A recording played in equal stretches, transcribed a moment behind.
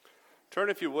Turn,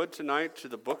 if you would, tonight to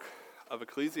the book of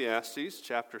Ecclesiastes,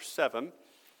 chapter 7.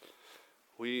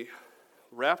 We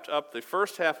wrapped up the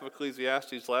first half of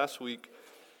Ecclesiastes last week,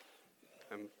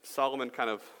 and Solomon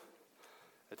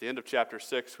at the end of chapter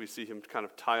 6, we see him kind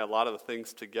of tie a lot of the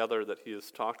things together that he has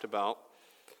talked about.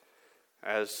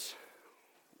 As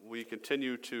we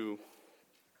continue to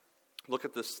look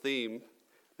at this theme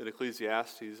in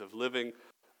Ecclesiastes of living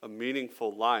a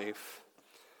meaningful life,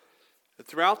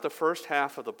 throughout the first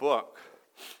half of the book,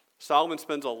 Solomon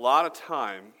spends a lot of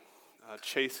time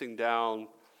chasing down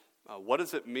what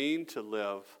does it mean to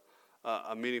live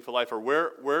a meaningful life, or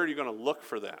where are you going to look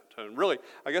for that? And really,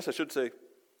 I guess I should say,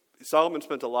 Solomon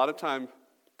spent a lot of time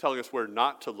telling us where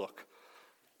not to look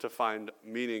to find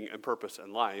meaning and purpose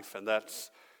in life, and that's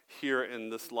here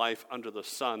in this life under the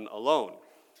sun alone.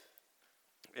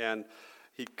 And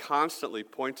he constantly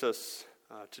points us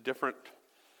to different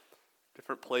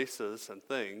places and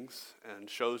things, and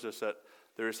shows us that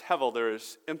there is hevel, there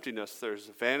is emptiness,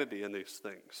 there's vanity in these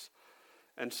things.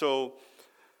 And so,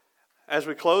 as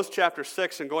we close chapter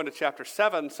 6 and go into chapter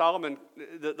 7, Solomon,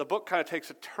 the book kind of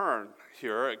takes a turn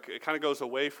here. It kind of goes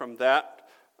away from that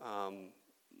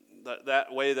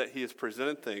way that he has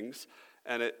presented things,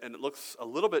 and it looks a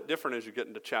little bit different as you get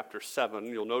into chapter 7.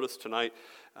 You'll notice tonight,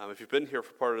 if you've been here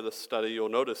for part of this study, you'll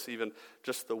notice even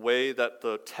just the way that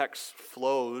the text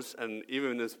flows, and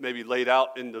even as maybe laid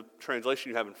out in the translation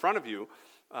you have in front of you,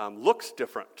 looks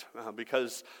different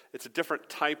because it's a different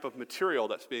type of material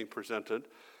that's being presented,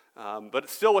 but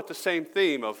it's still with the same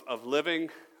theme of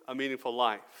living a meaningful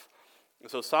life.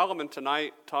 And so Solomon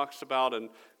tonight talks about in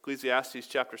Ecclesiastes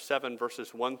chapter 7,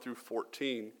 verses 1 through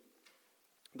 14,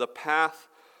 the path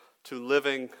to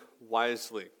living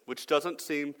wisely, which doesn't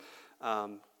seem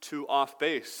too off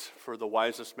base for the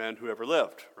wisest man who ever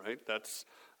lived, right? That's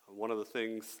one of the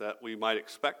things that we might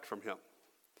expect from him.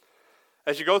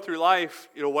 As you go through life,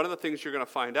 one of the things you're going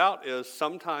to find out is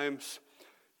sometimes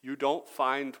you don't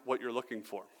find what you're looking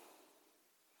for.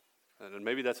 And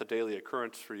maybe that's a daily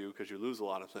occurrence for you because you lose a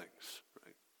lot of things,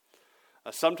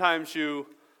 right? Sometimes you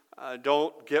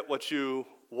don't get what you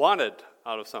wanted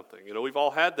out of something. We've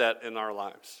all had that in our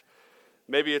lives.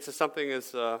 Maybe it's something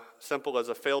as simple as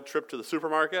a failed trip to the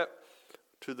supermarket,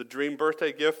 to the dream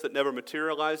birthday gift that never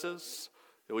materializes.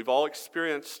 We've all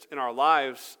experienced in our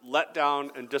lives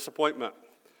letdown and disappointment.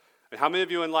 And how many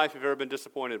of you in life have ever been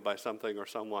disappointed by something or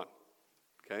someone?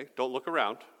 Okay, don't look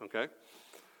around, okay?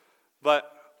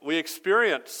 But we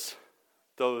experience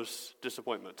those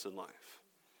disappointments in life.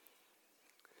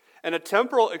 And a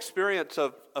temporal experience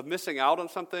of missing out on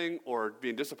something or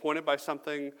being disappointed by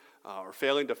something or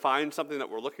failing to find something that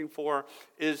we're looking for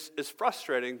is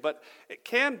frustrating, but it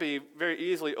can be very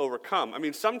easily overcome. I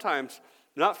mean, sometimes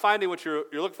not finding what you're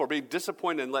looking for, being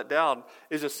disappointed and let down,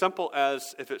 is as simple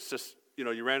as if it's just,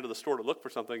 you ran to the store to look for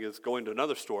something, is going to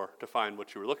another store to find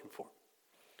what you were looking for.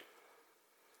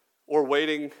 Or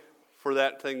waiting for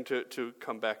that thing to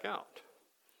come back out.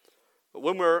 But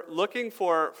when we're looking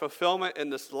for fulfillment in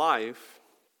this life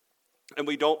and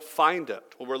we don't find it,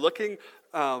 when we're looking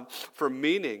for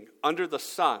meaning under the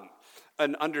sun,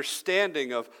 an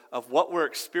understanding of what we're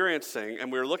experiencing, and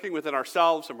we're looking within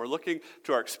ourselves, and we're looking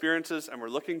to our experiences, and we're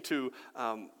looking to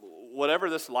whatever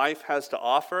this life has to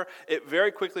offer, it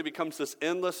very quickly becomes this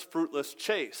endless, fruitless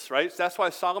chase, right? That's why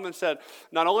Solomon said,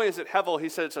 not only is it hevel, he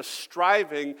said it's a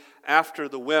striving after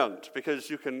the wind, because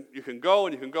you can go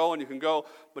and you can go and you can go,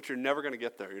 but you're never going to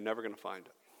get there. You're never going to find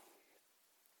it.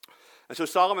 And so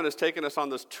Solomon has taken us on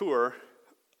this tour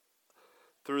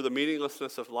through the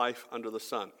meaninglessness of life under the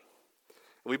sun.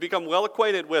 We become well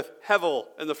acquainted with hevel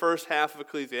in the first half of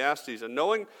Ecclesiastes, and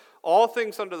knowing all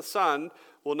things under the sun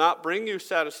will not bring you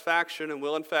satisfaction and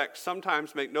will in fact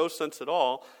sometimes make no sense at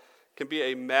all, can be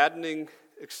a maddening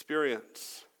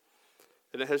experience.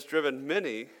 And it has driven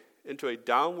many into a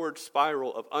downward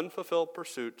spiral of unfulfilled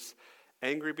pursuits,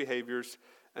 angry behaviors,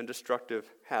 and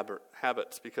destructive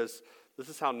habits, because this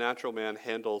is how natural man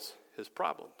handles his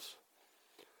problems.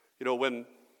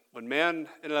 When man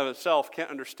in and of himself can't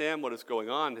understand what is going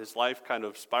on, his life kind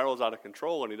of spirals out of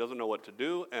control and he doesn't know what to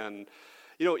do. And,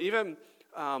 even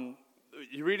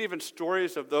you read even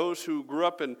stories of those who grew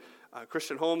up in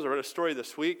Christian homes. I read a story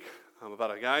this week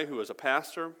about a guy who was a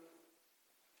pastor,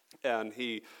 and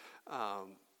he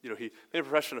made a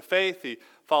profession of faith. He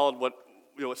followed what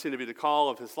seemed to be the call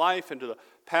of his life into the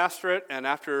pastorate, and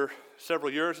after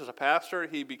several years as a pastor,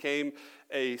 he became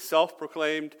a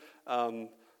self-proclaimed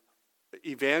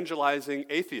evangelizing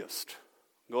atheist,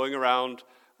 going around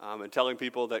and telling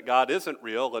people that God isn't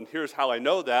real, and here's how I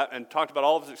know that, and talked about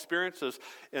all of his experiences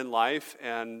in life.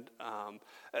 And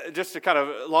just to kind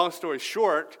of, long story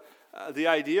short, the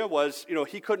idea was,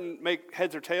 he couldn't make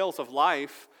heads or tails of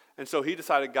life, and so he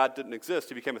decided God didn't exist.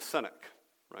 He became a cynic,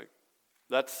 right?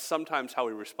 That's sometimes how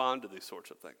we respond to these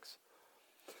sorts of things.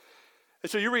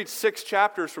 And so you read 6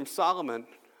 chapters from Solomon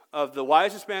of the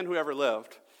wisest man who ever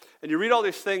lived, and you read all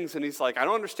these things, and he's like, I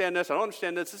don't understand this,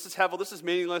 this is hevel, this is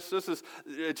meaningless, this is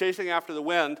chasing after the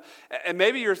wind. And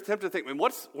maybe you're tempted to think,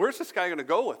 where's this guy going to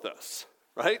go with this,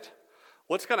 right?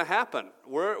 What's going to happen?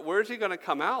 Where's he going to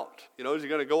come out? Is he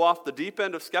going to go off the deep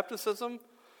end of skepticism?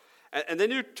 And then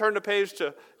you turn the page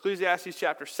to Ecclesiastes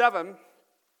chapter 7.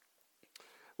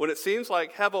 When it seems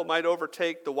like hevel might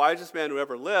overtake the wisest man who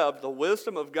ever lived, the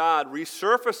wisdom of God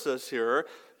resurfaces here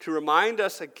to remind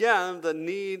us again the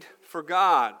need for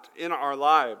God in our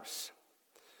lives.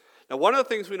 Now, one of the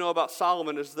things we know about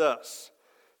Solomon is this.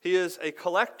 He is a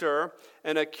collector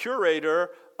and a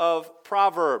curator of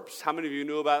Proverbs. How many of you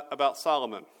knew about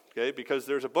Solomon? Okay, because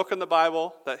there's a book in the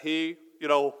Bible that he,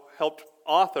 helped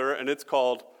author, and it's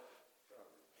called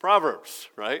Proverbs,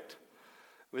 right?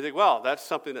 We think, well, that's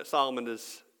something that Solomon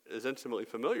is intimately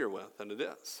familiar with, and it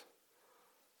is.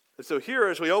 And so here,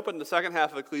 as we open the second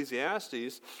half of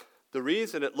Ecclesiastes, the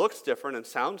reason it looks different and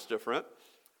sounds different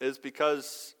is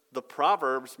because the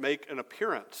Proverbs make an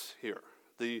appearance here.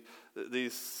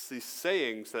 These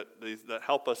sayings that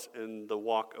help us in the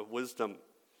walk of wisdom.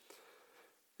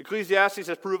 Ecclesiastes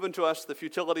has proven to us the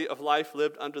futility of life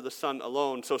lived under the sun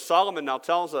alone. So Solomon now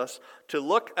tells us to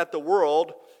look at the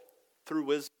world through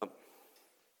wisdom.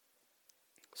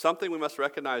 Something we must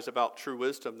recognize about true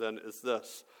wisdom then is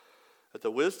this, that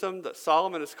the wisdom that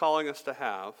Solomon is calling us to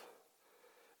have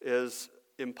is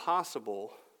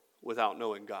impossible without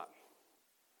knowing God.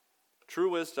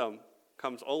 True wisdom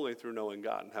comes only through knowing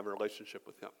God and having a relationship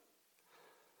with Him.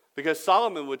 Because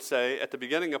Solomon would say at the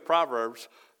beginning of Proverbs,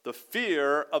 the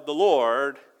fear of the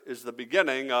Lord is the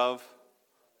beginning of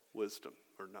wisdom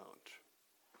or knowledge.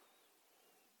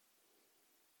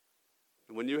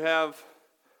 And when you have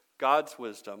God's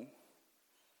wisdom,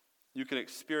 you can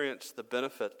experience the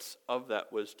benefits of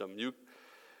that wisdom.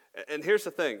 And here's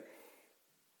the thing.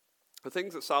 The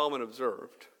things that Solomon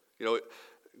observed,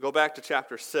 go back to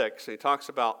chapter 6, and he talks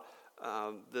about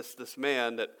this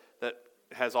man that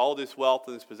has all this wealth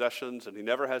and these possessions, and he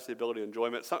never has the ability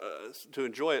to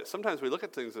enjoy it. Sometimes we look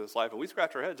at things in this life, and we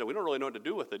scratch our heads, and we don't really know what to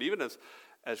do with it, even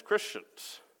as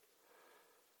Christians.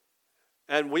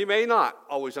 And we may not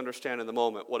always understand in the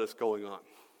moment what is going on,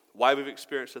 why we've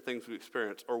experienced the things we've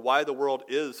experienced, or why the world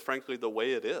is, frankly, the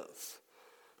way it is.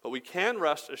 But we can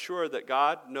rest assured that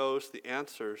God knows the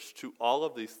answers to all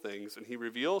of these things, and He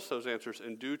reveals those answers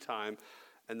in due time.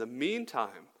 In the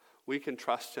meantime, we can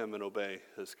trust Him and obey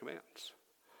His commands.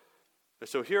 And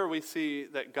so here we see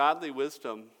that godly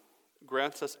wisdom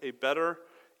grants us a better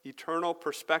eternal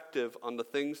perspective on the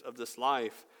things of this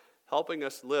life, helping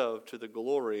us live to the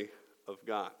glory of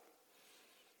God.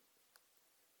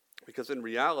 Because in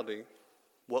reality,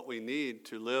 what we need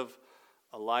to live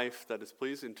a life that is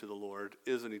pleasing to the Lord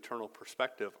is an eternal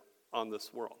perspective on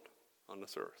this world, on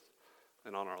this earth,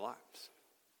 and on our lives.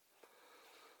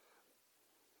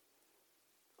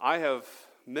 I have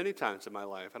many times in my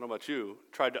life, I don't know about you,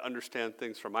 tried to understand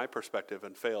things from my perspective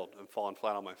and failed and fallen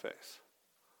flat on my face.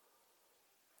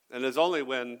 And it's only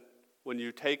when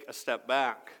you take a step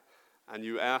back and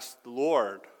you ask the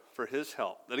Lord for His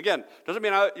help. And again, doesn't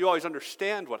mean you always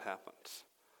understand what happens,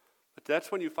 but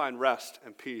that's when you find rest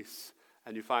and peace,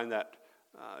 and you find that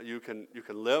you can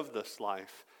live this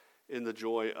life in the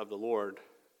joy of the Lord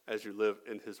as you live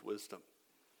in His wisdom.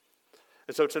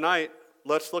 And so tonight,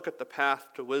 let's look at the path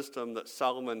to wisdom that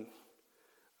Solomon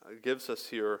gives us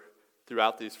here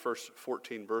throughout these first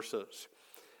 14 verses.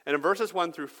 And in verses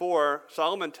 1 through 4,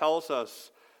 Solomon tells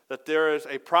us that there is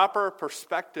a proper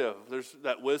perspective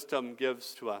that wisdom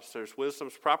gives to us. There's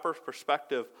wisdom's proper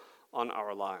perspective on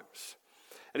our lives.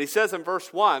 And he says in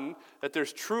verse 1 that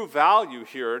there's true value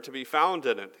here to be found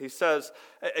in it. He says,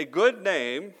 a good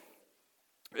name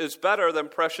is better than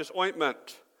precious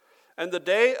ointment, and the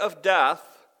day of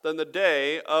death than the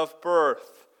day of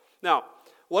birth. Now,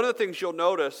 one of the things you'll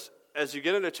notice as you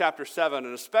get into chapter 7,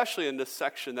 and especially in this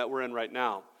section that we're in right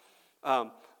now,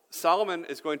 Solomon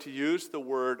is going to use the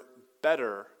word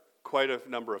better quite a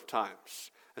number of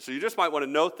times. And so you just might want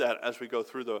to note that as we go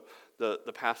through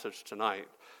the passage tonight.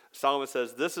 Solomon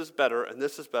says, this is better, and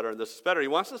this is better, and this is better. He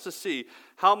wants us to see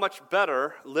how much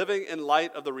better living in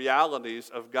light of the realities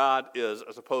of God is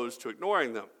as opposed to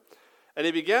ignoring them. And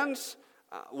he begins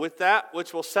with that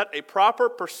which will set a proper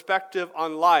perspective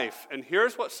on life. And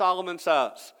here's what Solomon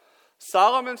says.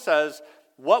 Solomon says,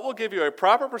 what will give you a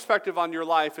proper perspective on your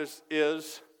life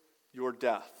is your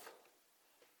death.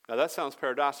 Now that sounds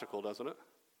paradoxical, doesn't it?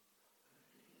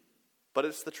 but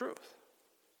it's the truth.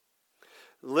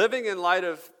 Living in light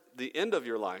of the end of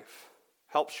your life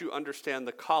helps you understand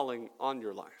the calling on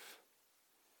your life.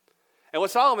 And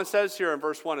what Solomon says here in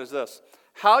verse 1 is this: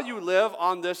 how you live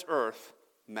on this earth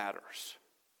matters.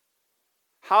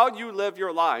 How you live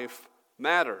your life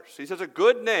matters. He says a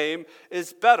good name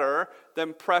is better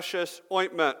than precious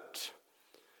ointment.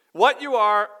 What you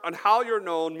are and how you're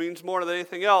known means more than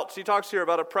anything else. He talks here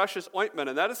about a precious ointment,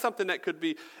 and that is something that could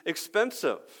be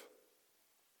expensive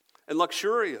and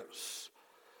luxurious.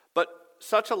 But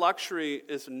such a luxury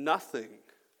is nothing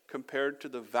compared to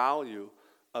the value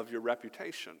of your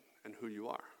reputation and who you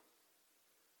are.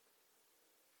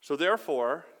 So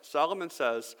therefore, Solomon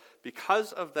says,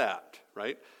 because of that,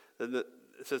 right, it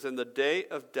says, in the day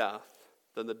of death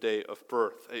than the day of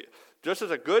birth. Just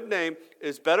as a good name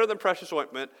is better than precious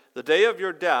ointment, the day of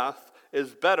your death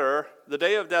is better, the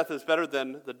day of death is better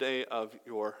than the day of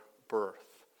your birth.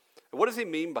 And what does he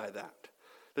mean by that?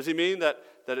 Does he mean that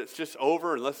it's just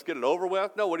over and let's get it over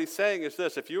with? No, what he's saying is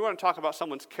this: if you want to talk about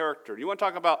someone's character, you want to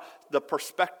talk about the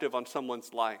perspective on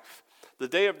someone's life, the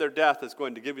day of their death is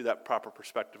going to give you that proper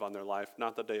perspective on their life,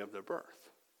 not the day of their birth.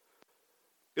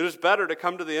 It is better to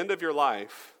come to the end of your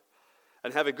life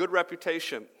and have a good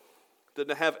reputation than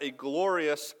to have a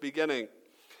glorious beginning.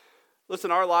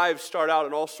 Listen, our lives start out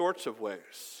in all sorts of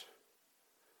ways.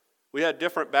 We had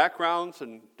different backgrounds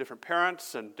and different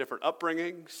parents and different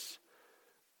upbringings.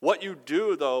 What you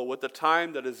do, though, with the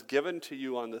time that is given to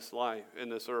you on this life, in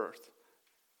this earth,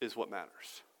 is what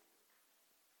matters.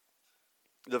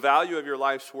 The value of your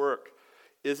life's work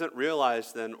isn't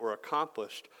realized then or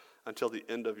accomplished until the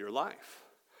end of your life.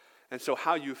 And so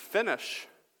how you finish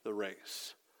the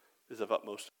race is of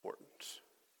utmost importance.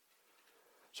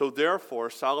 So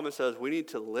therefore, Solomon says we need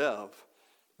to live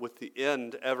with the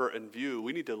end ever in view.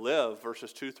 We need to live,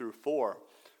 verses 2 through 4,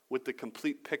 with the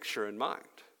complete picture in mind.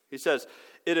 He says,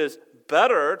 it is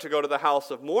better to go to the house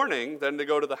of mourning than to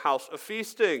go to the house of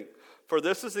feasting. For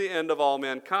this is the end of all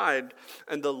mankind,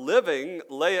 and the living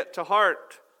lay it to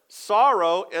heart.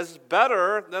 Sorrow is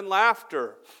better than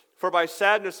laughter, for by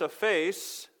sadness of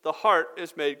face the heart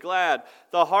is made glad.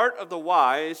 The heart of the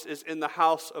wise is in the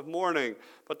house of mourning,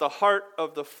 but the heart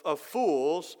of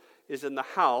fools is in the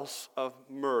house of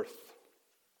mirth.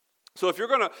 So if you're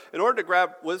going to, in order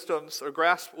to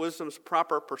grasp wisdom's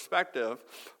proper perspective,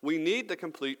 we need the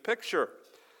complete picture.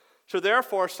 So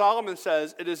therefore, Solomon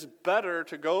says it is better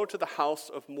to go to the house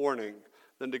of mourning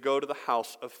than to go to the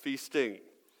house of feasting.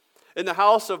 In the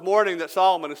house of mourning that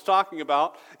Solomon is talking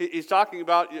about, he's talking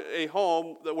about a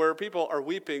home where people are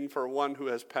weeping for one who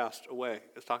has passed away.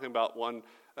 It's talking about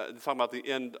the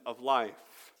end of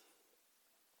life.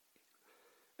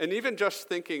 And even just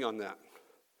thinking on that,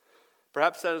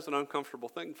 perhaps that is an uncomfortable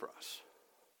thing for us.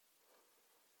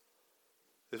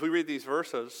 As we read these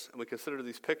verses and we consider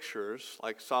these pictures,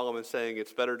 like Solomon saying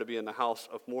it's better to be in the house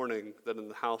of mourning than in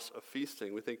the house of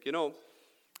feasting, we think,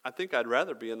 I think I'd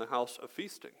rather be in the house of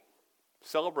feasting,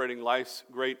 celebrating life's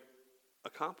great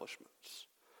accomplishments.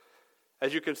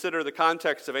 As you consider the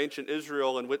context of ancient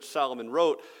Israel in which Solomon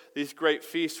wrote, these great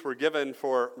feasts were given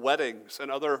for weddings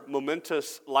and other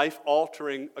momentous,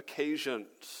 life-altering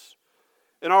occasions.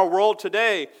 In our world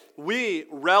today, we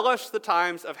relish the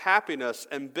times of happiness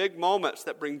and big moments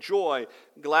that bring joy,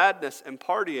 gladness, and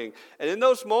partying. And in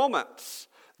those moments,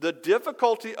 the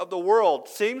difficulty of the world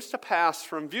seems to pass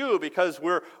from view because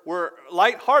we're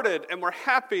lighthearted and we're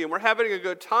happy and we're having a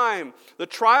good time. The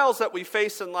trials that we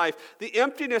face in life, the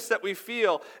emptiness that we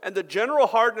feel, and the general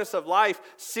hardness of life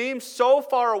seem so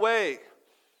far away.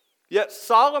 Yet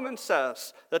Solomon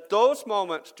says that those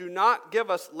moments do not give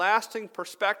us lasting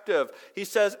perspective. He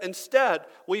says instead,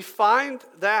 we find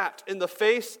that in the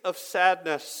face of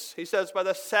sadness. He says, by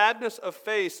the sadness of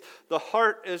face, the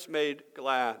heart is made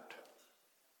glad.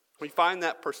 We find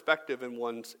that perspective in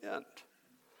one's end.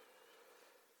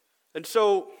 And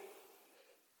so,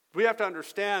 we have to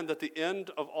understand that the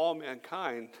end of all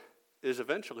mankind is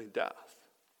eventually death.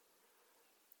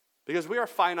 Because we are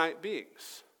finite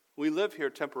beings. We live here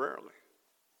temporarily.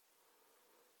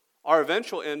 Our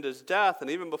eventual end is death, and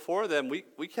even before then,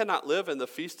 we cannot live in the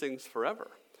feastings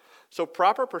forever. So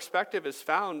proper perspective is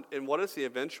found in what is the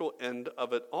eventual end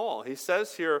of it all. He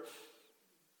says here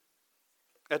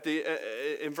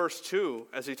in verse 2,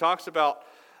 as he talks about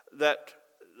that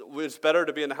it's better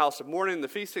to be in the house of mourning. The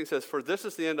feasting says, for this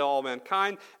is the end of all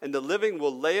mankind, and the living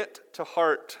will lay it to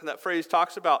heart. That phrase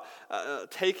talks about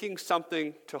taking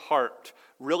something to heart,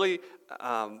 really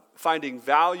finding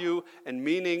value and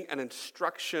meaning and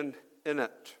instruction in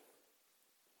it.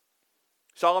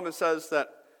 Solomon says that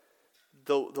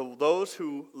those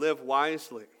who live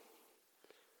wisely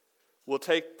will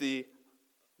take the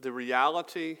the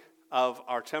reality of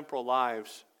our temporal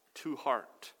lives to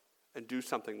heart and do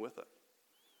something with it.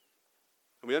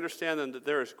 And we understand then that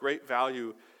there is great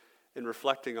value in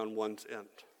reflecting on one's end.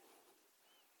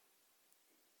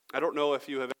 I don't know if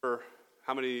you have ever,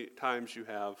 how many times you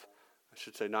have, I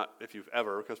should say not if you've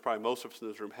ever, because probably most of us in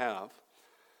this room have,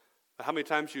 but how many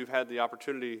times you've had the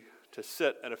opportunity to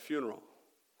sit at a funeral.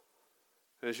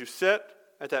 And as you sit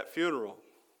at that funeral,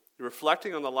 you're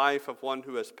reflecting on the life of one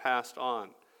who has passed on.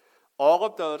 All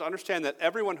of those, understand that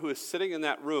everyone who is sitting in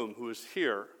that room, who is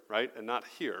here, right, and not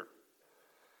here,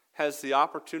 has the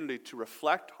opportunity to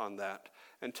reflect on that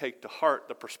and take to heart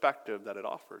the perspective that it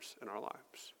offers in our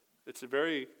lives. It's a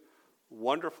very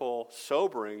wonderful,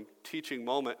 sobering, teaching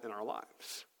moment in our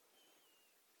lives.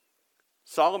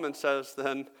 Solomon says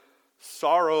then,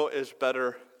 sorrow is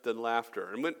better than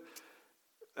laughter.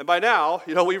 And by now,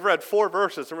 we've read 4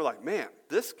 verses and we're like, man,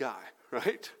 this guy,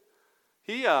 right?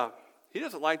 He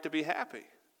doesn't like to be happy.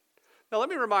 Now let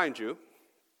me remind you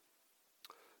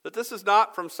that this is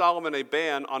not from Solomon a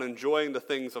ban on enjoying the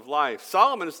things of life.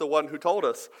 Solomon is the one who told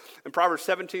us in Proverbs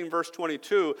 17, verse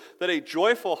 22, that a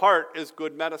joyful heart is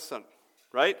good medicine,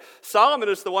 right? Solomon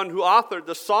is the one who authored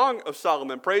the Song of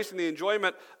Solomon, praising the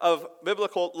enjoyment of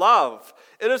biblical love.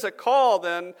 It is a call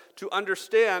then to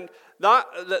understand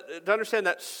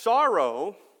that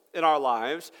sorrow in our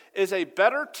lives is a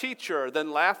better teacher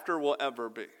than laughter will ever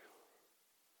be.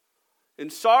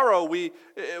 In sorrow, we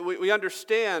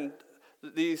understand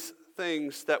these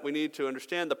things that we need to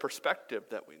understand, the perspective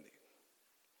that we need.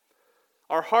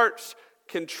 Our hearts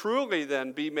can truly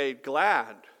then be made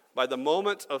glad by the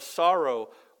moments of sorrow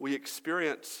we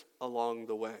experience along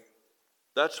the way.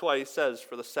 That's why he says,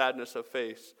 for the sadness of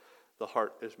face, the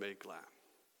heart is made glad.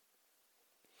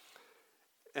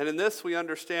 And in this, we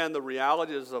understand the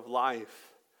realities of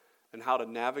life and how to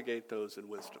navigate those in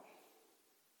wisdom.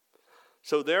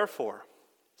 So therefore,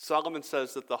 Solomon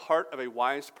says that the heart of a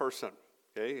wise person,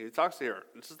 okay, he talks here,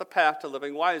 this is the path to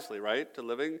living wisely, right? To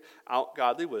living out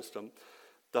godly wisdom.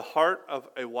 The heart of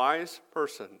a wise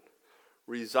person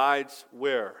resides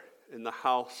where? In the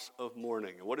house of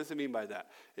mourning. And what does it mean by that?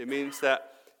 It means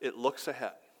that it looks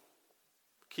ahead,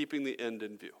 keeping the end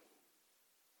in view.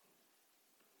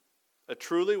 A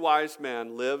truly wise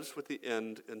man lives with the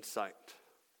end in sight.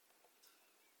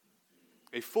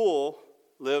 A fool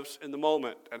lives in the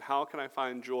moment, and how can I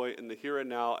find joy in the here and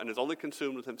now, and is only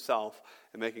consumed with himself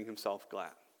and making himself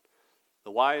glad.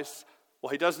 The wise,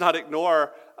 he does not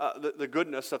ignore the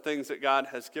goodness of things that God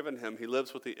has given him. He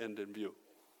lives with the end in view,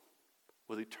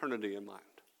 with eternity in mind.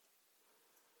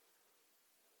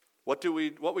 What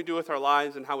we do with our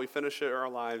lives and how we finish our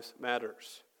lives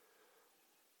matters.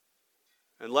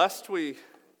 And lest we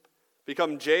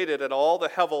become jaded at all the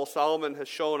hevel Solomon has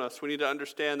shown us, we need to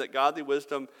understand that godly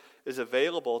wisdom is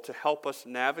available to help us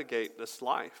navigate this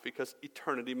life because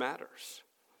eternity matters.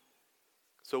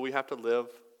 So we have to live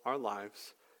our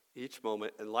lives each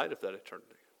moment in light of that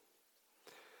eternity.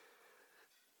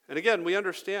 And again, we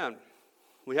understand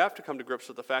we have to come to grips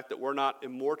with the fact that we're not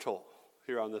immortal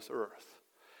here on this earth.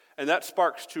 And that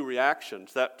sparks 2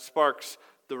 reactions. That sparks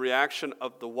the reaction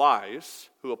of the wise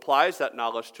who applies that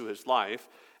knowledge to his life,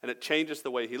 and it changes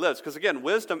the way he lives. Because again,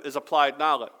 wisdom is applied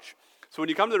knowledge. So when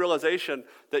you come to the realization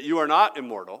that you are not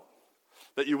immortal,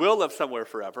 that you will live somewhere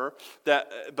forever,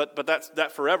 but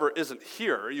that forever isn't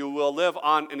here. You will live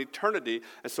on in eternity,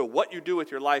 and so what you do with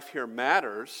your life here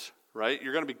matters, right?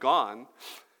 You're going to be gone.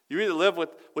 You either live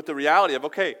with the reality of,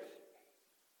 okay,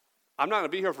 I'm not going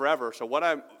to be here forever, so what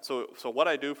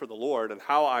I do for the Lord and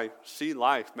how I see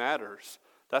life matters.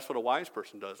 That's what a wise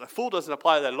person does. A fool doesn't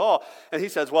apply that at all. And he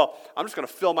says, well, I'm just going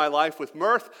to fill my life with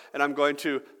mirth, and I'm going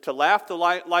to laugh the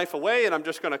life away, and I'm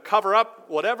just going to cover up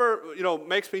whatever,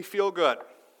 makes me feel good.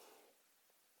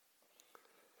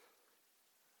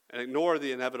 And ignore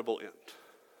the inevitable end.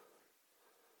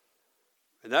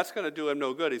 And that's going to do him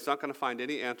no good. He's not going to find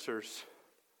any answers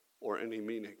or any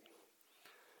meaning.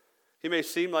 He may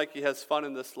seem like he has fun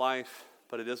in this life,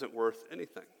 but it isn't worth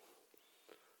anything.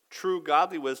 True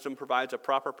godly wisdom provides a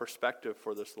proper perspective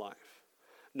for this life.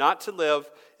 Not to live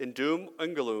in doom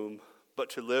and gloom, but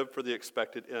to live for the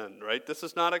expected end, right? This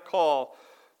is not a call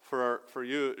for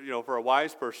you, for a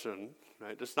wise person,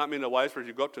 right? Does not mean a wise person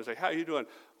you go up to and say, how are you doing?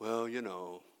 Well,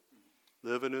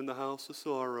 living in the house of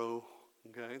sorrow,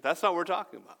 okay? That's not what we're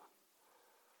talking about.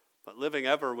 But living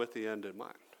ever with the end in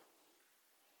mind.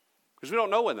 Because we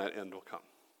don't know when that end will come.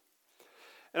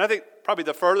 And I think probably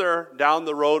the further down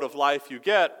the road of life you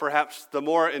get, perhaps the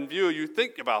more in view you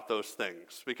think about those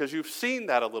things, because you've seen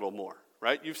that a little more,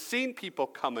 right? You've seen people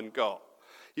come and go.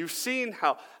 You've seen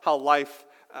how life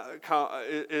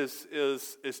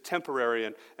is temporary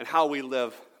and how we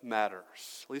live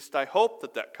matters. At least I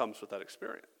hope that comes with that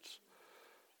experience.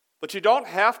 But you don't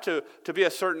have to be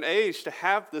a certain age to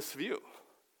have this view.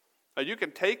 You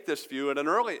can take this view at an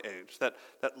early age, that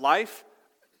life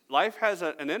has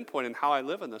an endpoint, and how I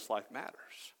live in this life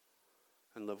matters,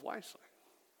 and live wisely.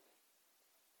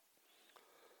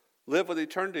 Live with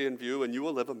eternity in view, and you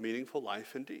will live a meaningful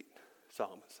life indeed,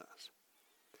 Solomon says.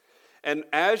 And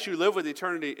as you live with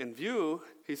eternity in view,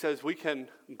 he says we can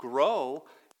grow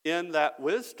in that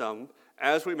wisdom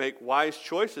as we make wise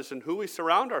choices in who we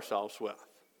surround ourselves with.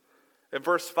 In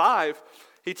verse 5,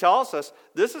 he tells us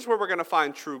this is where we're going to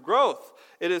find true growth.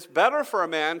 It is better for a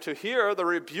man to hear the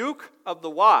rebuke of the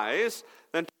wise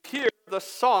than to hear the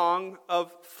song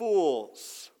of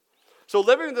fools. So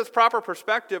living in this proper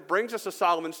perspective brings us to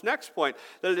Solomon's next point,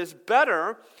 that it is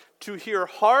better to hear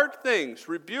hard things,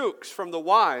 rebukes from the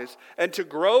wise, and to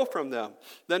grow from them,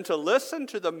 than to listen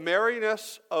to the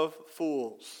merriness of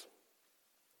fools.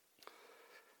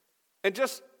 And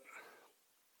just,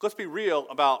 let's be real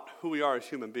about who we are as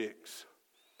human beings.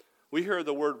 We hear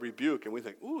the word rebuke and we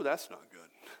think, ooh, that's not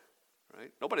good,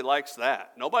 right? Nobody likes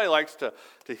that. Nobody likes to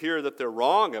hear that they're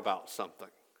wrong about something.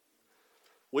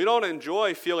 We don't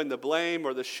enjoy feeling the blame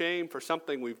or the shame for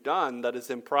something we've done that is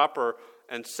improper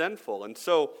and sinful. And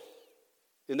so,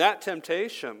 in that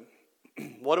temptation,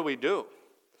 what do?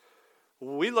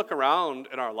 We look around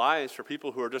in our lives for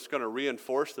people who are just going to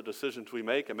reinforce the decisions we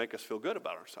make and make us feel good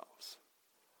about ourselves.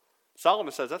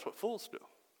 Solomon says that's what fools do.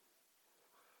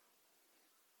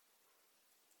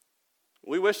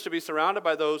 We wish to be surrounded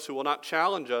by those who will not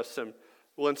challenge us and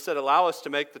will instead allow us to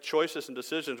make the choices and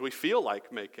decisions we feel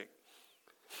like making.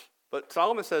 But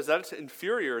Solomon says that's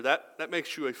inferior. That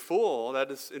makes you a fool. That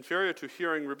is inferior to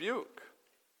hearing rebuke.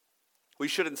 We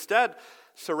should instead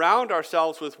surround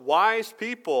ourselves with wise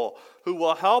people who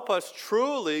will help us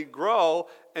truly grow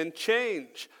and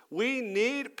change. We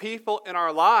need people in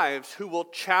our lives who will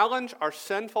challenge our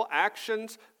sinful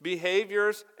actions,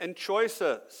 behaviors, and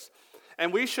choices.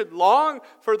 And we should long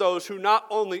for those who not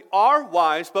only are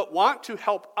wise, but want to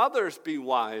help others be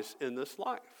wise in this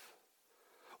life.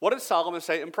 What did Solomon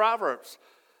say in Proverbs?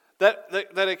 That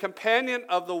a companion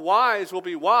of the wise will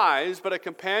be wise, but a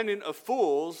companion of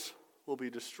fools will be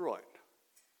destroyed.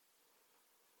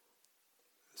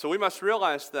 So we must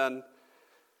realize then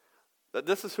that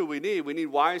this is who we need. We need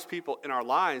wise people in our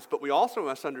lives, but we also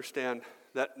must understand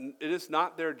that it is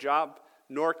not their job,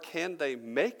 nor can they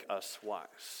make us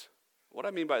wise. What do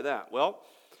I mean by that? Well,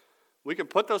 we can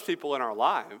put those people in our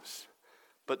lives,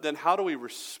 but then how do we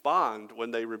respond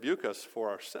when they rebuke us for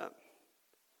our sin? I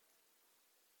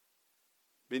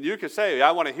mean, you could say,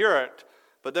 I want to hear it,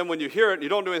 but then when you hear it and you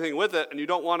don't do anything with it and you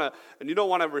don't want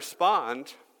to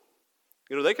respond,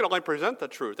 they can only present the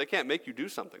truth. They can't make you do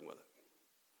something with it.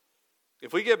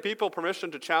 If we give people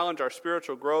permission to challenge our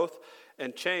spiritual growth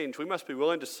and change, we must be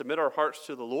willing to submit our hearts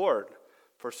to the Lord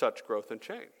for such growth and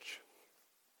change.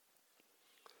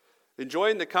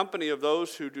 Enjoying the company of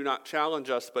those who do not challenge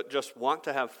us but just want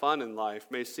to have fun in life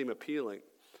may seem appealing,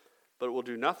 but it will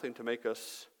do nothing to make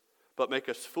us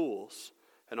fools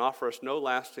and offer us no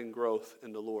lasting growth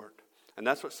in the Lord. And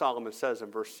that's what Solomon says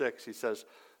in verse 6. He says,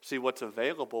 see, what's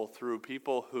available through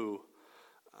people who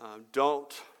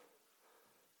don't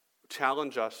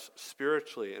challenge us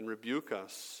spiritually and rebuke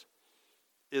us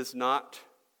is not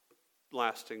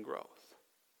lasting growth.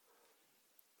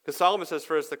 Because Solomon says,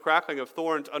 for as the crackling of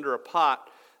thorns under a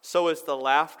pot, so is the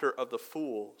laughter of the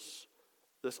fools.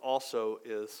 This also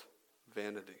is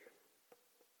vanity.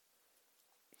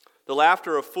 The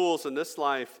laughter of fools in this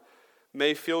life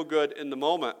may feel good in the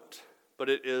moment, but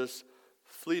it is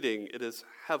fleeting. It is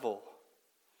hevel.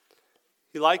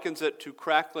 He likens it to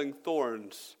crackling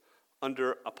thorns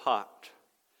under a pot.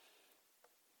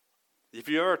 If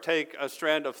you ever take a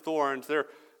strand of thorns, they're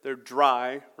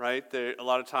dry, right? A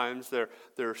lot of times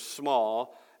they're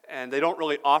small, and they don't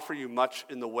really offer you much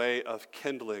in the way of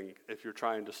kindling if you're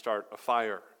trying to start a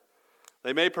fire.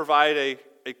 They may provide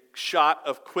a shot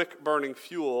of quick burning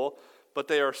fuel, but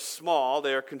they are small,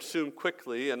 they are consumed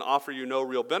quickly, and offer you no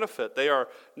real benefit. They are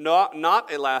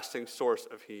not a lasting source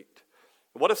of heat.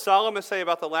 What does Solomon say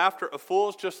about the laughter of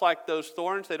fools? Just like those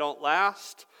thorns, they don't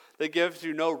last. They give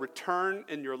you no return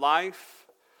in your life.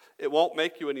 It won't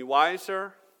make you any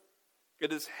wiser.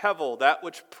 It is hevel, that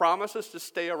which promises to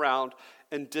stay around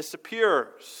and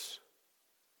disappears.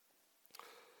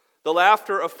 The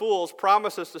laughter of fools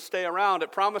promises to stay around.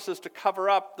 It promises to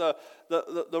cover up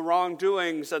the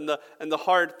wrongdoings and the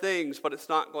hard things, but it's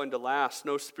not going to last.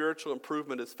 No spiritual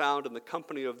improvement is found in the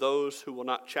company of those who will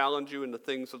not challenge you in the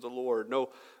things of the Lord. No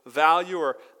value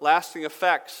or lasting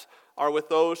effects are with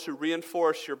those who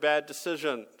reinforce your bad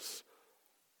decisions.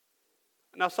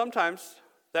 Now, sometimes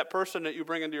that person that you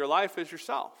bring into your life is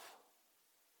yourself.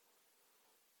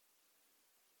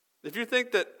 If you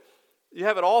think that you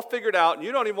have it all figured out and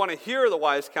you don't even want to hear the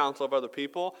wise counsel of other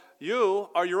people, you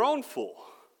are your own fool.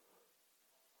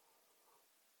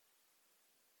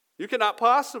 You cannot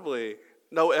possibly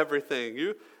know everything.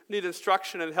 You need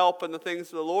instruction and help in the things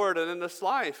of the Lord and in this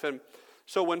life. And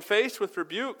so when faced with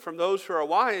rebuke from those who are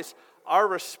wise, our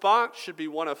response should be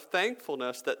one of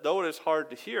thankfulness that though it is hard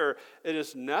to hear, it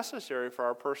is necessary for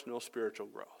our personal spiritual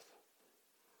growth.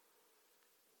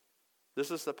 This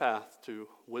is the path to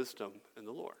wisdom in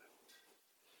the Lord.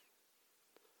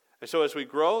 And so as we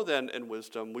grow then in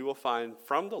wisdom, we will find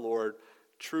from the Lord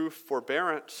true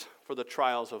forbearance for the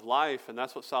trials of life. And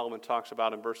that's what Solomon talks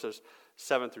about in verses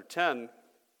 7 through 10,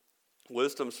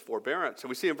 wisdom's forbearance. And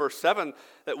we see in verse 7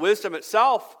 that wisdom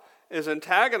itself is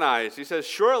antagonized. He says,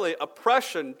 surely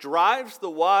oppression drives the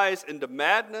wise into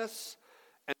madness,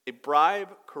 and a bribe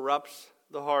corrupts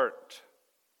the heart.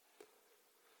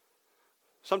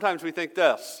 Sometimes we think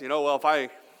this, well, if I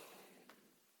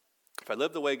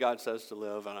live the way God says to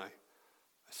live and I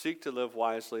seek to live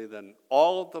wisely, then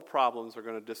all of the problems are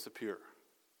going to disappear.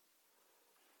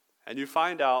 And you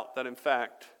find out that, in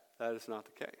fact, that is not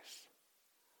the case.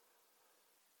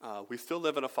 We still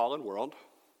live in a fallen world.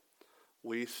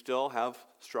 We still have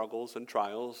struggles and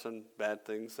trials and bad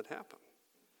things that happen.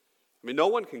 I mean, no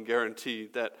one can guarantee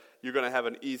that you're going to have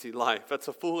an easy life. That's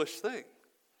a foolish thing.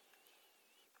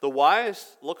 The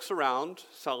wise looks around,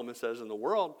 Solomon says, in the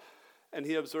world, and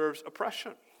he observes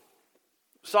oppression.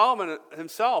 Solomon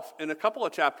himself, in a couple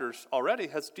of chapters already,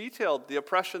 has detailed the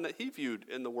oppression that he viewed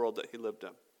in the world that he lived in.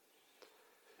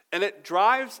 And it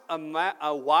drives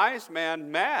a wise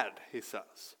man mad, he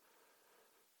says,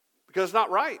 because it's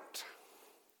not right.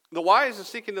 The wise is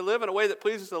seeking to live in a way that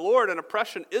pleases the Lord, and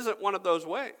oppression isn't one of those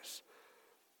ways.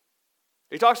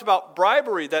 He talks about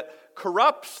bribery that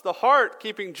corrupts the heart,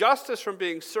 keeping justice from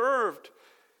being served.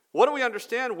 What do we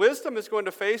understand? Wisdom is going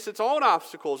to face its own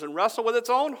obstacles and wrestle with its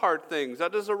own hard things.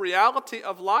 That is a reality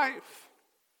of life.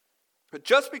 But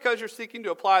just because you're seeking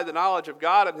to apply the knowledge of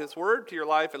God and His Word to your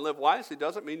life and live wisely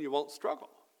doesn't mean you won't struggle.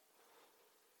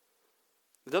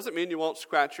 It doesn't mean you won't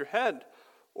scratch your head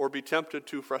or be tempted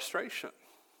to frustration.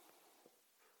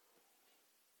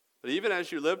 But even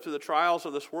as you live through the trials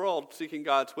of this world, seeking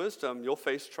God's wisdom, you'll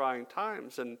face trying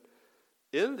times. And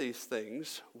in these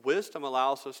things, wisdom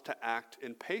allows us to act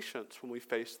in patience when we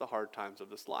face the hard times of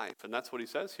this life. And that's what he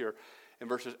says here in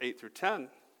verses 8 through 10.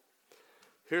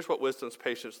 Here's what wisdom's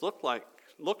patience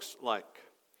looks like.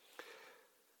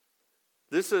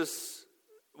 This is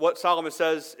what Solomon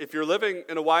says, if you're living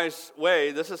in a wise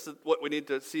way, this is what we need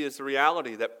to see as the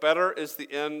reality, that better is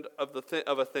the end of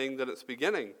a thing than its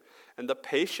beginning. And the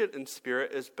patient in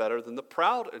spirit is better than the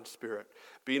proud in spirit.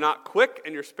 Be not quick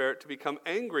in your spirit to become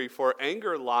angry, for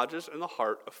anger lodges in the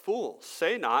heart of fools.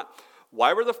 Say not,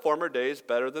 why were the former days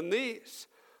better than these?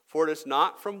 For it is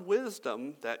not from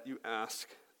wisdom that you ask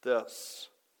this.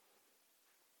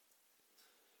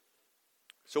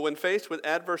 So when faced with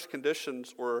adverse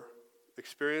conditions or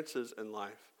experiences in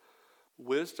life,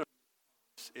 wisdom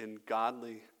is in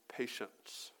godly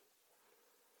patience.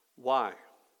 Why?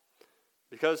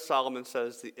 Because Solomon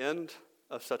says the end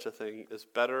of such a thing is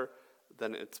better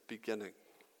than its beginning.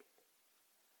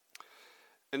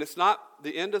 And it's not,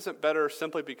 the end isn't better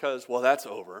simply because, well, that's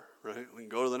over, right? We can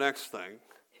go to the next thing.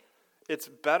 It's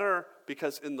better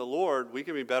because in the Lord, we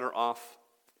can be better off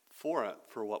for it,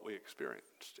 for what we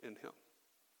experienced in Him.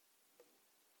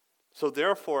 So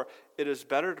therefore, it is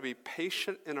better to be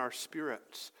patient in our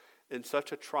spirits in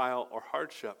such a trial or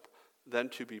hardship than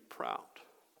to be proud.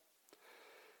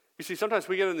 You see, sometimes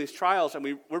we get in these trials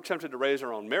and we're tempted to raise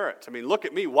our own merits. I mean, look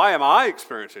at me. Why am I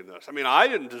experiencing this? I mean, I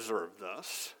didn't deserve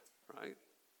this, right?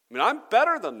 I mean, I'm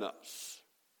better than this.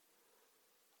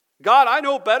 God, I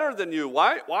know better than you.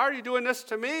 Why are you doing this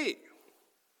to me?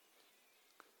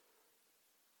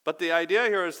 But the idea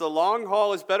here is the long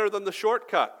haul is better than the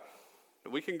shortcut.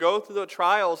 We can go through the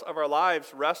trials of our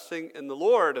lives resting in the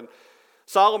Lord. And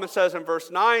Solomon says in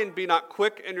verse 9, be not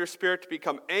quick in your spirit to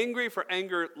become angry, for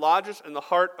anger lodges in the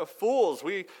heart of fools.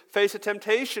 We face a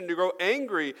temptation to grow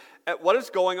angry at what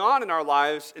is going on in our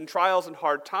lives in trials and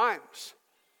hard times.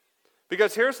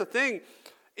 Because here's the thing,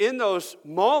 in those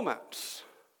moments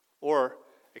or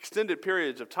extended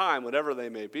periods of time, whatever they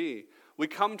may be, we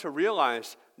come to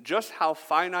realize just how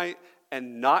finite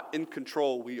and not in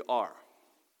control we are.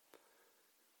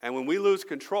 And when we lose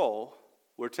control,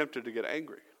 we're tempted to get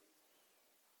angry.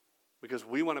 Because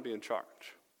we want to be in charge.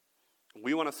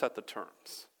 We want to set the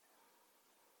terms.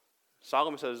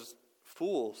 Solomon says,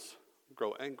 fools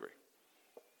grow angry.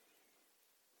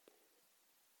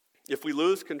 If we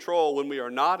lose control when we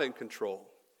are not in control,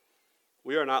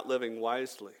 we are not living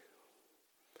wisely.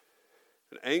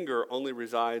 And anger only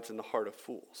resides in the heart of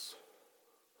fools.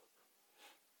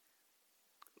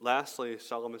 Lastly,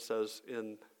 Solomon says,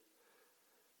 in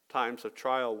times of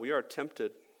trial, we are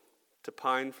tempted to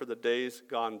pine for the days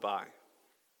gone by.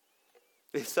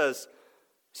 He says,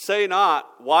 say not,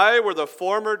 why were the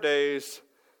former days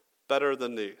better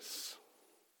than these?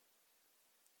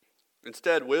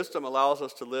 Instead, wisdom allows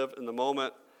us to live in the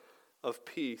moment of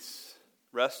peace,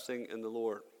 resting in the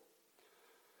Lord.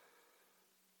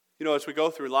 You know, as we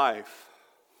go through life,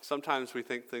 sometimes we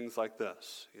think things like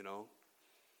this,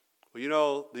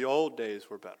 well, the old days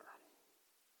were better.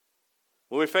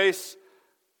 When we face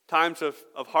times of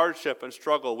hardship and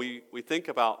struggle, we think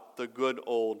about the good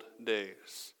old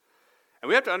days. And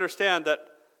we have to understand that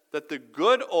the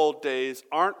good old days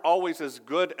aren't always as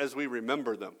good as we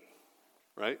remember them,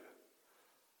 right?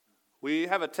 We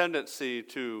have a tendency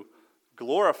to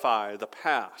glorify the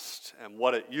past and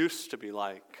what it used to be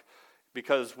like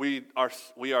because we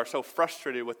are so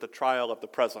frustrated with the trial of the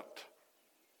present.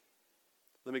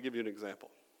 Let me give you an example.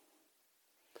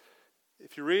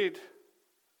 If you read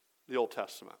the Old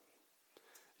Testament,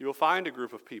 you will find a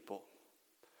group of people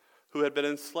who had been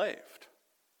enslaved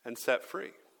and set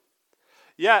free.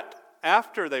 Yet,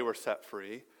 after they were set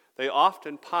free, they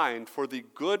often pined for the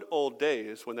good old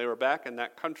days when they were back in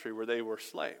that country where they were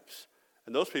slaves.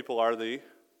 And those people are the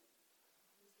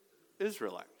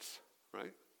Israelites,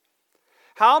 right?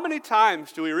 How many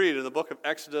times do we read in the book of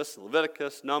Exodus,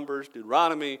 Leviticus, Numbers,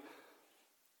 Deuteronomy,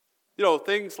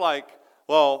 things like,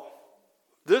 when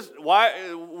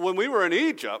we were in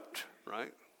Egypt,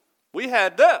 right, we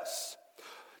had this.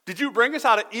 Did you bring us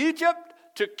out of Egypt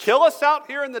to kill us out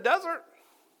here in the desert?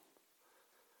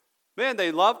 Man,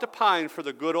 they love to pine for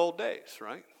the good old days,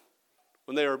 right?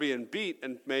 When they were being beat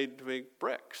and made to make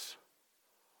bricks.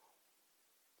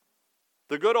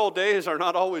 The good old days are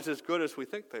not always as good as we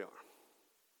think they are.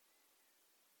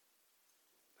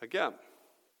 Again,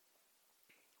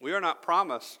 we are not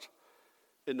promised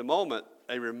in the moment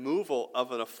a removal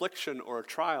of an affliction or a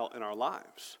trial in our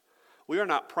lives. We are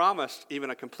not promised even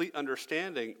a complete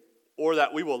understanding or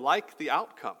that we will like the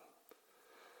outcome.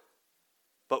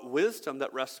 But wisdom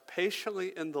that rests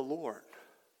patiently in the Lord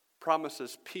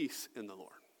promises peace in the Lord,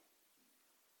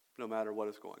 no matter what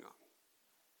is going on.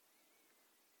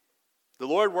 The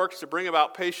Lord works to bring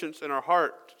about patience in our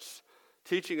hearts,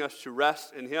 teaching us to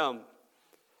rest in Him.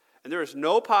 And there is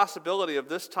no possibility of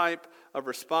this type of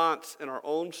response in our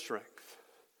own strength.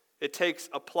 It takes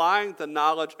applying the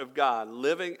knowledge of God,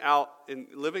 living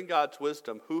God's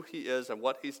wisdom, who He is and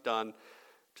what He's done,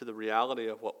 to the reality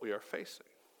of what we are facing.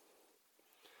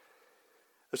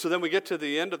 And so then we get to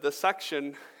the end of this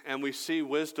section and we see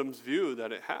wisdom's view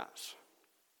that it has.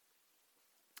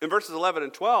 In verses 11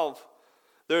 and 12,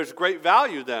 there's great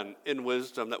value then in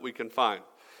wisdom that we can find.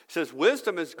 It says,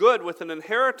 wisdom is good with an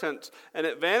inheritance, an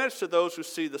advantage to those who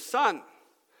see the sun.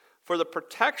 For the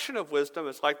protection of wisdom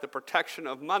is like the protection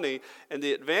of money, and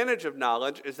the advantage of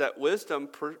knowledge is that wisdom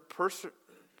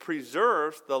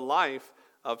preserves the life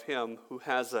of him who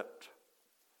has it.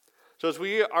 So as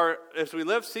we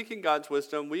live seeking God's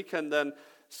wisdom, we can then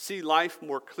see life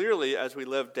more clearly as we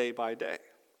live day by day.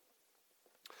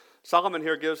 Solomon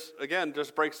here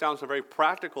just breaks down some very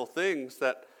practical things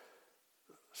that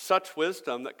such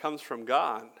wisdom that comes from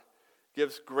God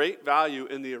gives great value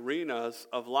in the arenas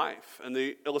of life. And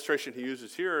the illustration he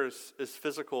uses here is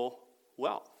physical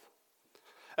wealth.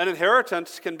 An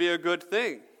inheritance can be a good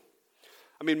thing.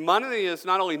 I mean, money is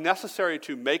not only necessary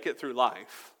to make it through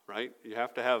life, right? You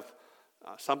have to have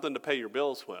something to pay your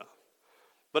bills with.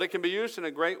 But it can be used in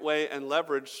a great way and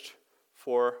leveraged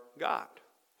for God.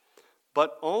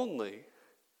 But only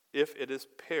if it is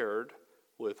paired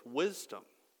with wisdom.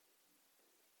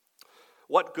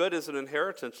 What good is an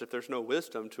inheritance if there's no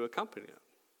wisdom to accompany it?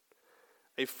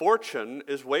 A fortune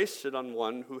is wasted on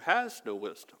one who has no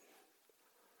wisdom.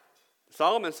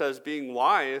 Solomon says being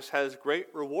wise has great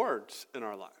rewards in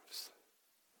our lives.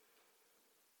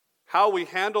 How we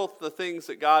handle the things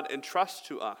that God entrusts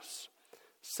to us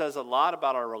says a lot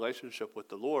about our relationship with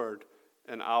the Lord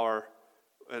and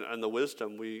the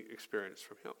wisdom we experience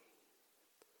from Him.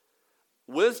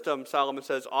 Wisdom, Solomon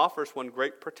says, offers one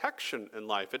great protection in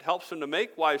life. It helps him to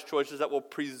make wise choices that will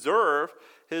preserve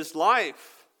his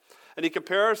life. And he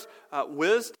compares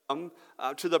wisdom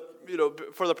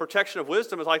for the protection of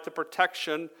wisdom is like the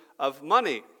protection of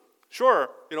money. Sure,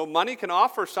 money can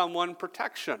offer someone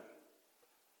protection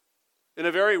in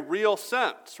a very real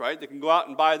sense, right? They can go out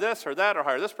and buy this or that or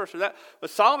hire this person or that.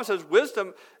 But Solomon says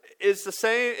wisdom is the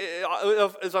same,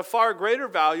 is a far greater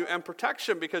value and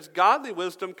protection, because godly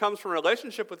wisdom comes from a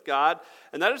relationship with God,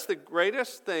 and that is the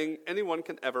greatest thing anyone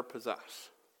can ever possess.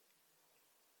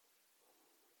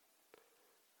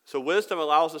 So wisdom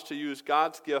allows us to use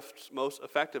God's gifts most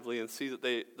effectively and see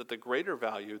that the greater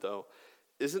value, though,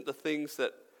 isn't the things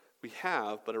that we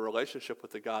have, but a relationship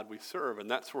with the God we serve,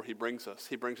 and that's where he brings us.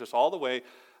 He brings us all the way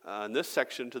in this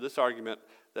section to this argument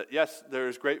that, yes, there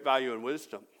is great value in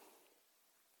wisdom,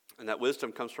 and that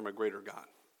wisdom comes from a greater God.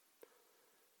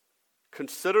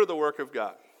 Consider the work of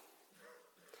God.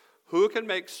 Who can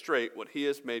make straight what he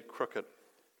has made crooked?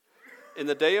 In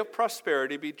the day of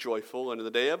prosperity, be joyful, and in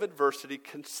the day of adversity,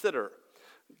 consider.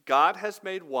 God has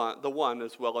made the one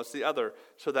as well as the other,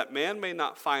 so that man may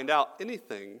not find out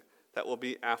anything that will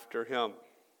be after him.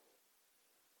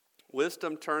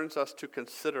 Wisdom turns us to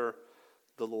consider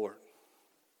the Lord.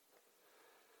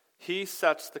 He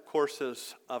sets the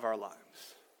courses of our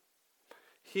lives.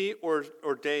 He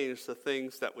ordains the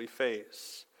things that we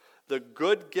face. The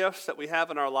good gifts that we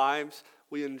have in our lives,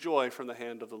 we enjoy from the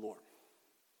hand of the Lord.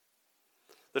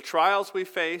 The trials we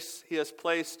face, he has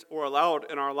placed or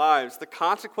allowed in our lives. The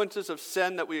consequences of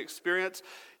sin that we experience,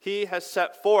 he has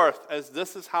set forth as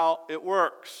this is how it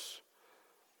works.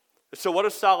 So what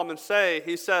does Solomon say?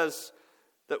 He says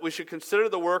that we should consider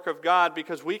the work of God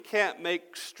because we can't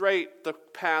make straight the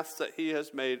paths that he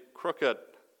has made crooked.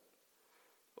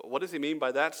 What does he mean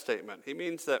by that statement? He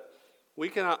means that we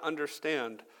cannot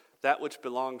understand that which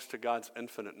belongs to God's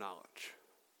infinite knowledge.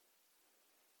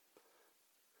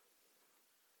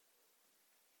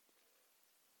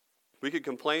 We could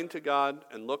complain to God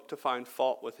and look to find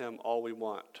fault with him all we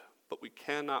want, but we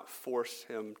cannot force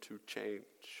him to change.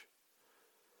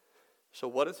 So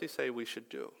what does he say we should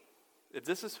do? If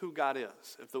this is who God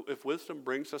is, if wisdom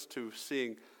brings us to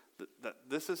seeing that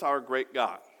this is our great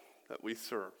God that we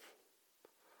serve,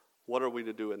 what are we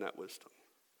to do in that wisdom?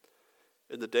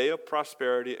 In the day of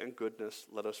prosperity and goodness,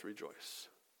 let us rejoice.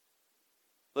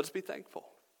 Let us be thankful.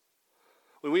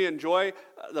 When we enjoy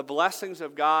the blessings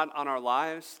of God on our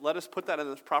lives, let us put that in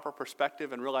its proper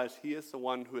perspective and realize he is the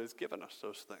one who has given us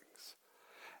those things.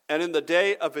 And in the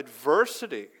day of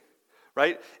adversity,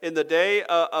 right, in the day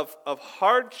of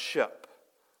hardship,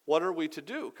 what are we to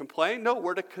do? Complain? No,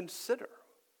 we're to consider.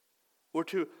 We're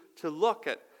to look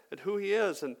at who he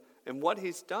is and what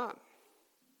he's done.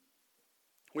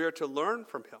 We are to learn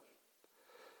from him.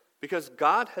 Because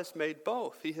God has made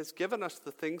both. He has given us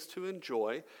the things to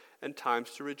enjoy and times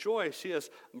to rejoice. He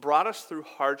has brought us through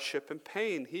hardship and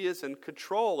pain. He is in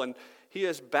control, and he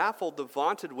has baffled the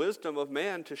vaunted wisdom of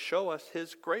man to show us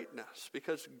his greatness,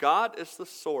 because God is the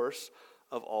source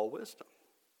of all wisdom.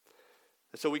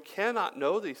 And so we cannot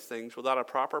know these things without a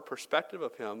proper perspective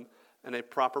of him and a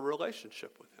proper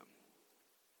relationship with him.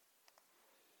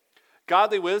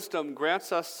 Godly wisdom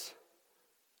grants us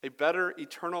a better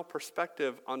eternal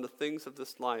perspective on the things of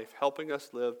this life, helping us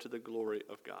live to the glory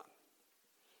of God.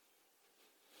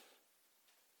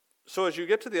 So as you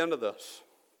get to the end of this,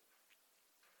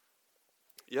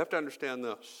 you have to understand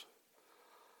this.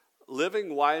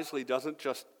 Living wisely doesn't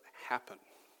just happen.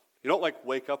 You don't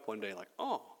wake up one day like,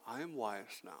 oh, I am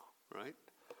wise now,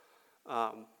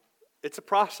 right? It's a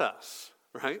process,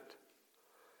 right?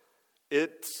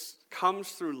 It comes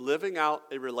through living out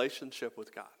a relationship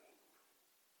with God.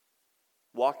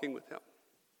 Walking with him.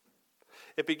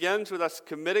 It begins with us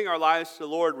committing our lives to the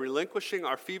Lord, relinquishing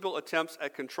our feeble attempts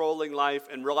at controlling life,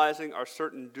 and realizing our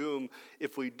certain doom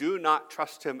if we do not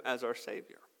trust him as our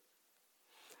Savior.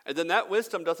 And then that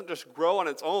wisdom doesn't just grow on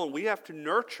its own. We have to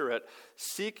nurture it,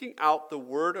 seeking out the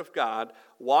Word of God,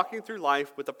 walking through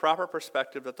life with the proper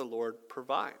perspective that the Lord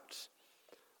provides.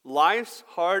 Life's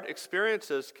hard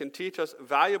experiences can teach us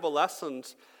valuable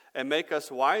lessons and make us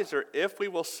wiser if we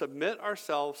will submit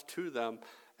ourselves to them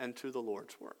and to the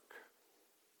Lord's work.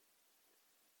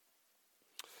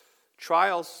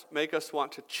 Trials make us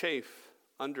want to chafe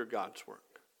under God's work.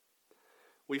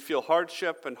 We feel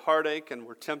hardship and heartache, and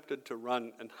we're tempted to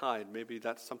run and hide. Maybe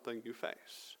that's something you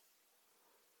face.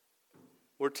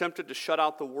 We're tempted to shut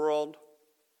out the world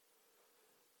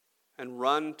and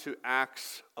run to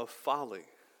acts of folly.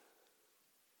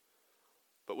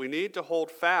 But we need to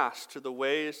hold fast to the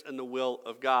ways and the will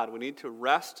of God. We need to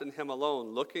rest in him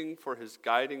alone, looking for his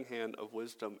guiding hand of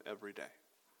wisdom every day.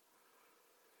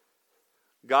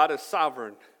 God is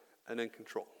sovereign and in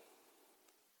control.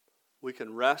 We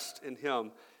can rest in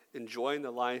him, enjoying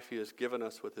the life he has given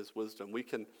us with his wisdom. We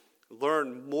can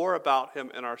learn more about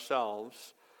him and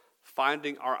ourselves,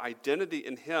 finding our identity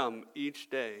in him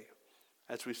each day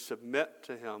as we submit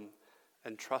to him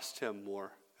and trust him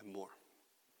more and more.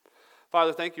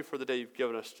 Father, thank you for the day you've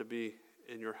given us to be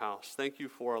in your house. Thank you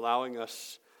for allowing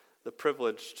us the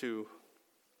privilege to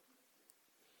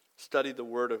study the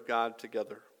Word of God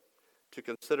together, to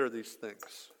consider these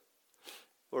things.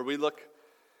 Lord, we look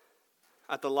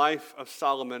at the life of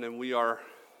Solomon and we are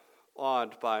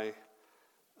awed by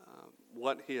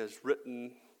what he has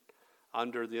written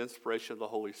under the inspiration of the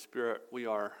Holy Spirit. We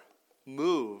are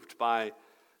moved by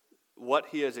what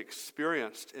he has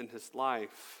experienced in his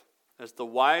life as the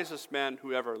wisest man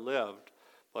who ever lived,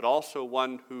 but also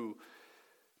one who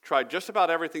tried just about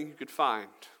everything he could find.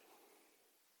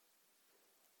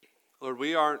 Lord,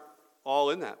 we aren't all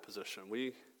in that position.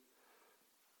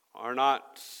 Our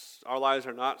lives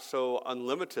are not so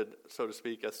unlimited, so to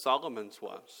speak, as Solomon's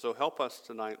was. So help us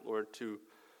tonight, Lord, to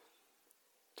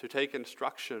take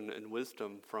instruction and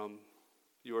wisdom from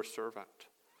your servant.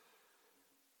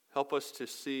 Help us to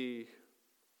see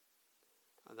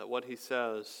that what he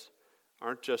says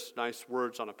aren't just nice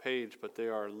words on a page, but they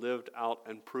are lived out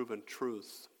and proven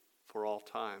truths for all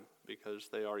time, because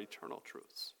they are eternal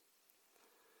truths.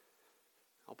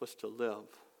 Help us to live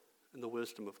in the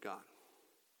wisdom of God.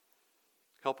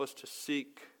 Help us to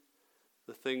seek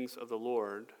the things of the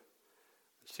Lord,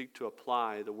 and seek to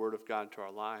apply the Word of God to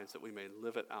our lives, that we may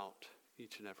live it out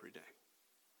each and every day.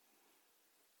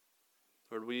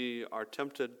 Lord, we are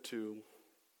tempted to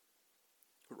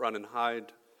run and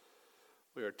hide.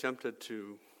 We are tempted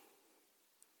to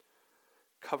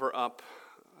cover up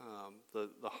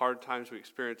the hard times we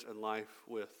experience in life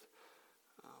with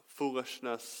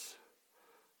foolishness.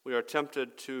 We are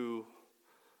tempted to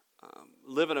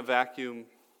live in a vacuum,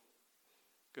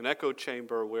 an echo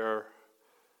chamber where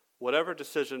whatever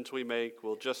decisions we make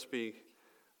will just be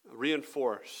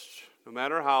reinforced, no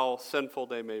matter how sinful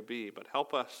they may be. But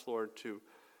help us, Lord, to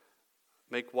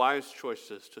make wise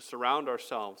choices, to surround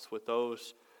ourselves with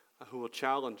those who will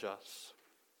challenge us.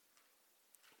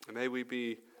 And may we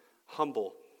be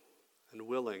humble and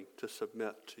willing to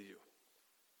submit to you.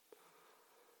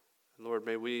 And Lord,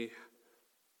 may we,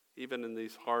 even in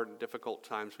these hard and difficult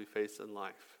times we face in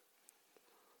life,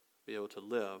 be able to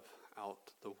live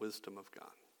out the wisdom of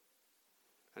God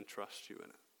and trust you in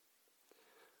it.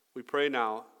 We pray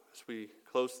now, as we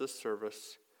close this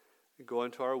service and go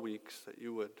into our weeks, that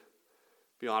you would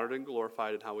be honored and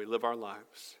glorified in how we live our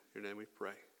lives. In your name we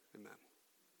pray. Amen.